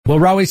Well,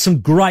 Rowie,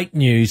 some great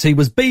news. He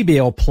was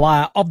BBL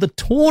Player of the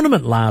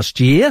Tournament last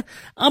year.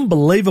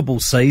 Unbelievable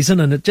season,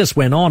 and it just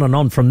went on and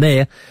on from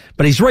there.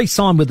 But he's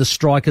re-signed with the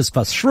Strikers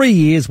for 3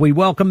 years. We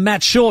welcome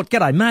Matt Short.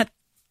 G'day, Matt.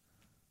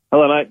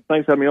 Hello, mate.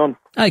 Thanks for having me on.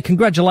 Hey,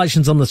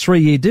 congratulations on the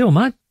 3-year deal,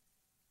 mate.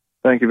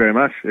 Thank you very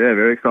much. Yeah,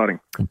 very exciting.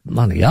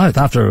 Bloody oath.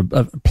 After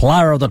a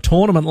player of the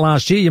tournament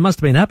last year, you must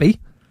have been happy.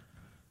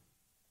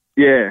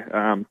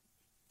 Yeah,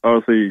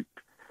 obviously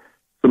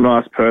some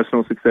nice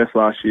personal success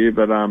last year,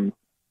 but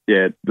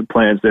yeah, the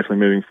plan's definitely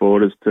moving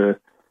forward is to,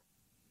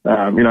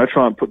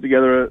 try and put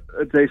together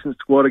a decent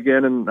squad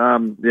again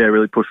and,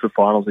 really push for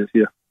finals this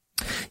year.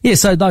 Yeah,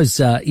 so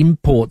those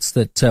imports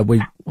that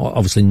we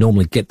obviously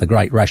normally get the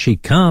great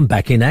Rashid Khan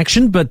back in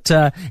action, but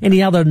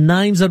any other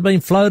names that have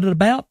been floated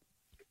about?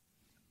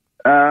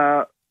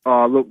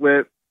 Look,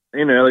 we're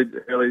in early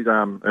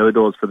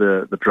doors for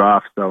the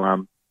draft,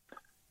 so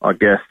I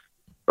guess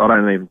I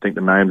don't even think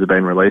the names have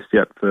been released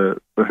yet for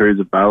who's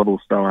available.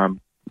 So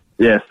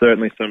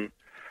certainly some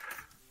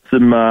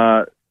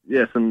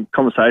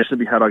conversation to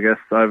be had, I guess,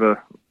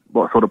 over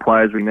what sort of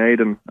players we need,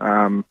 and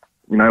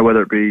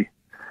whether it be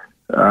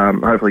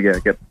hopefully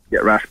get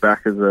Rash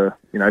back as a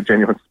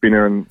genuine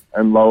spinner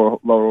and lower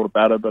order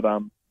batter, but I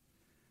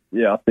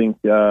think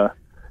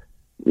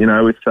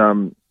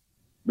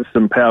with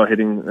some power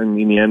hitting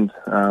in the end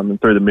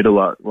and through the middle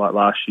like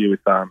last year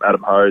with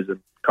Adam Hose and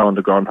Colin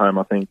de Grandhomme,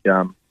 I think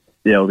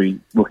we'll be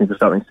looking for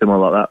something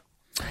similar like that.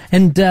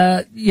 And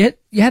you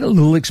had a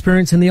little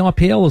experience in the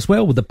IPL as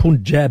well with the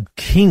Punjab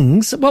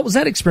Kings. What was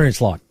that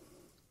experience like?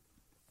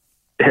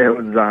 Yeah, it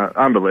was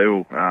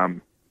unbelievable.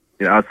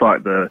 It's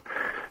like the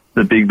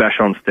big bash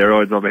on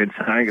steroids, I've been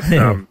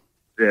saying.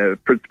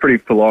 It's pretty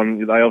full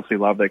on. They obviously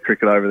love their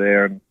cricket over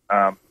there, and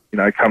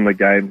come to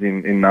games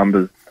in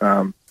numbers.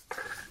 I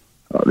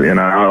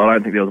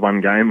don't think there was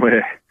one game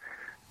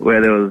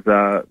where there was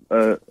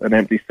an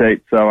empty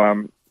seat.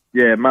 So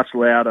much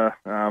louder,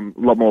 a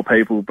lot more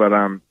people, but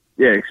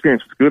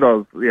experience was good. I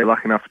was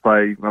lucky enough to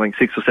play I think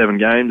 6 or 7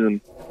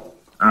 games,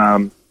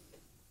 and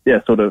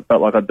sort of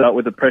felt like I dealt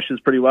with the pressures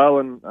pretty well,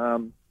 and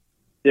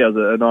it was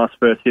a nice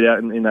first hit out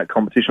in that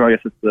competition. I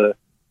guess it's they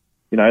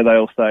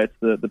all say it's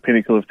the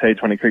pinnacle of T20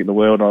 cricket in the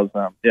world. I was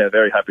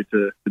very happy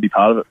to be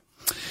part of it.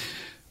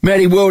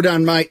 Matty, well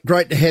done, mate.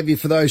 Great to have you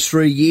for those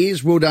 3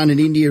 years. Well done in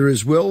India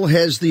as well.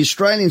 Has the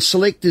Australian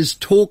selectors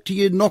talked to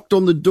you, knocked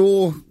on the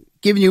door,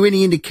 given you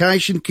any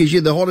indication? Because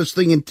you're the hottest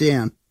thing in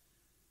town.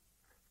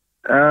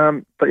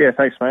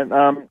 Thanks, mate.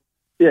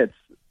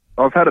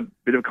 I've had a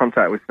bit of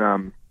contact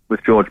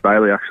with George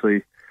Bailey,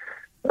 actually.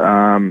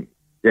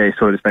 He's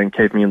sort of just been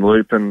keeping me in the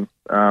loop, and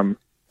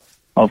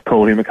I've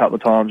called him a couple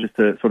of times just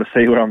to sort of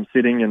see where I'm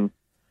sitting, and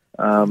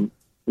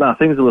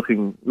things are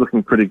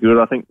looking pretty good.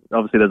 I think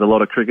obviously there's a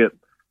lot of cricket.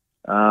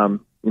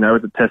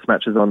 With the test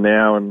matches on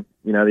now and,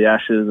 the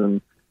Ashes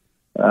and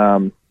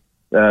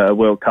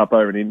World Cup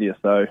over in India.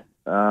 So,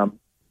 those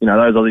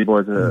Aussie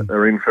boys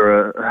are in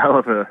for a hell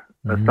of a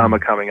summer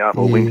coming up,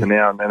 or winter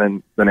now,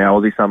 and then our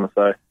Aussie summer.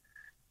 So,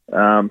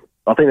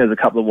 I think there's a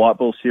couple of white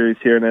ball series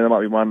here and there. There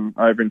might be one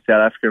over in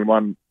South Africa and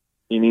one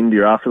in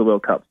India after the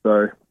World Cup.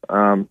 So,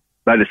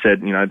 they just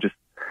said,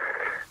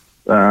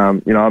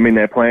 I'm in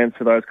their plans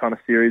for those kind of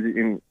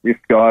series if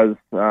guys,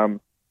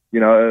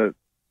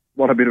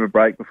 want a bit of a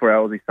break before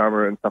our Aussie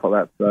summer and stuff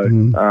like that.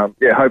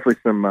 So, hopefully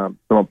some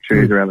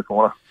opportunities around the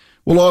corner.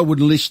 Well, I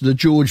wouldn't listen to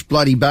George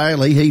bloody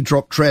Bailey. He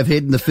dropped Trav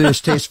Head in the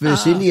first test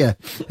versus India.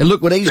 And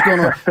look what he's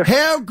gone on.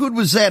 How good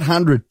was that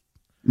 100?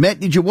 Matt,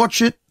 did you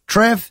watch it,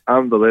 Trav?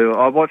 Unbelievable.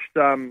 I watched,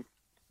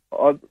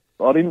 I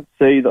didn't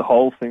see the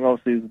whole thing.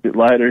 Obviously, it was a bit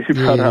later.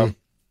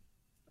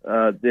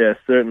 But,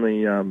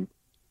 certainly,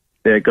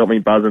 it got me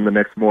buzzing the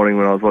next morning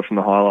when I was watching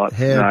the highlights.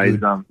 He's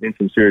in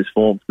some serious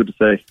form. It's good to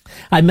see.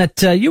 Hey,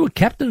 Matt, you were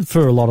captain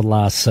for a lot of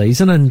last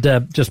season, and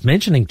just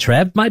mentioning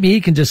Trav, maybe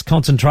he can just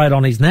concentrate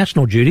on his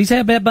national duties.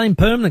 How about being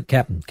permanent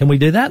captain? Can we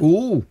do that?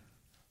 Ooh.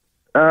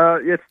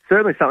 It's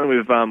certainly something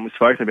we've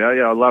spoken about.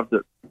 Yeah, I loved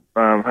it.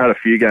 I had a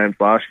few games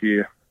last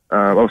year.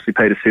 Obviously,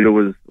 Peter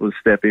Siddle was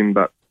step in,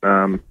 but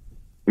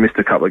missed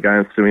a couple of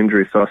games through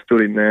injury, so I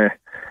stood in there,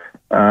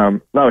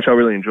 which I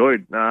really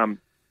enjoyed.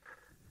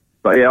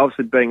 But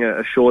obviously being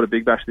a shorter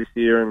Big Bash this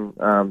year, and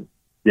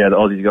the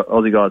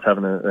Aussie guys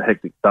having a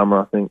hectic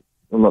summer. I think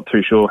I'm not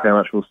too sure how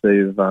much we'll see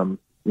of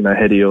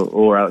Heady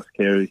or Alex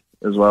Carey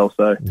as well.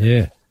 So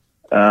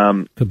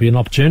could be an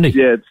opportunity.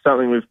 Yeah, it's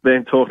something we've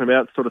been talking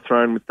about, sort of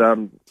thrown with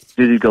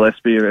Dizzy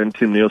Gillespie and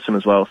Tim Nielsen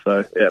as well.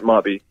 So it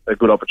might be a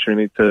good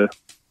opportunity to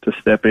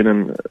step in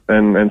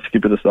and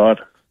skip to the side.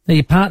 Now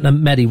your partner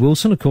Maddie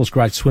Wilson, of course,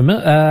 great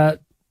swimmer.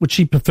 Would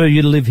she prefer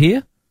you to live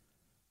here?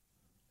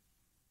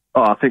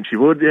 Oh, I think she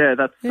would. Yeah,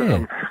 that's.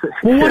 Yeah.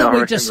 Well, why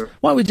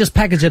don't we just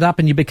package it up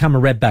and you become a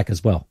redback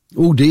as well?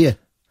 Oh dear.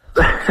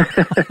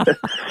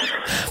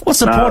 What's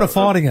the point of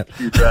fighting it?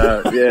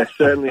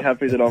 Certainly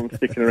happy that I'm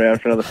sticking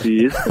around for another few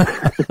years.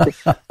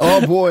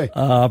 Oh boy.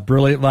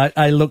 Brilliant, mate.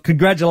 Hey, look,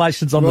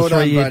 congratulations on the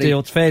 3-year deal.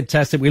 It's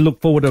fantastic. We look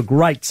forward to a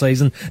great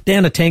season.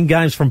 Down to 10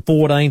 games from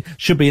 14.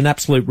 Should be an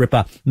absolute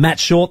ripper. Matt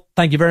Short,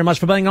 thank you very much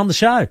for being on the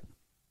show.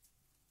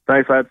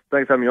 Thanks, lads.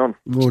 Thanks for having me on.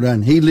 Well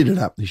done. He lit it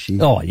up this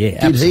year. Oh,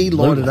 yeah. Did he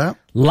light it up?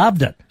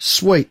 Loved it.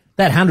 Sweet.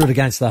 That 100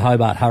 against the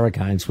Hobart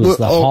Hurricanes was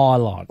the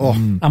highlight. Oh.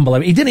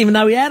 Unbelievable. He didn't even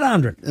know he had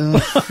 100. Fair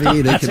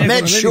dinkum.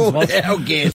 Matt Short, our guest.